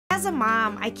As a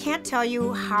mom, I can't tell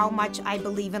you how much I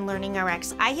believe in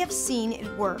LearningRx. I have seen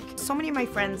it work. So many of my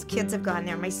friends' kids have gone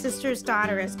there. My sister's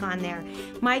daughter has gone there.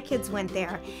 My kids went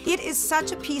there. It is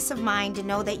such a peace of mind to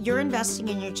know that you're investing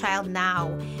in your child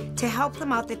now to help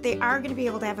them out, that they are going to be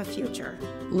able to have a future.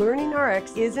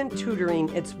 LearningRx isn't tutoring,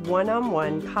 it's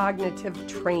one-on-one cognitive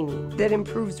training that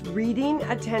improves reading,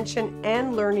 attention,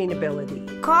 and learning ability.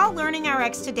 Call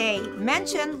LearningRx today,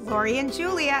 mention Lori and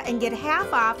Julia, and get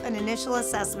half off an initial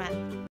assessment.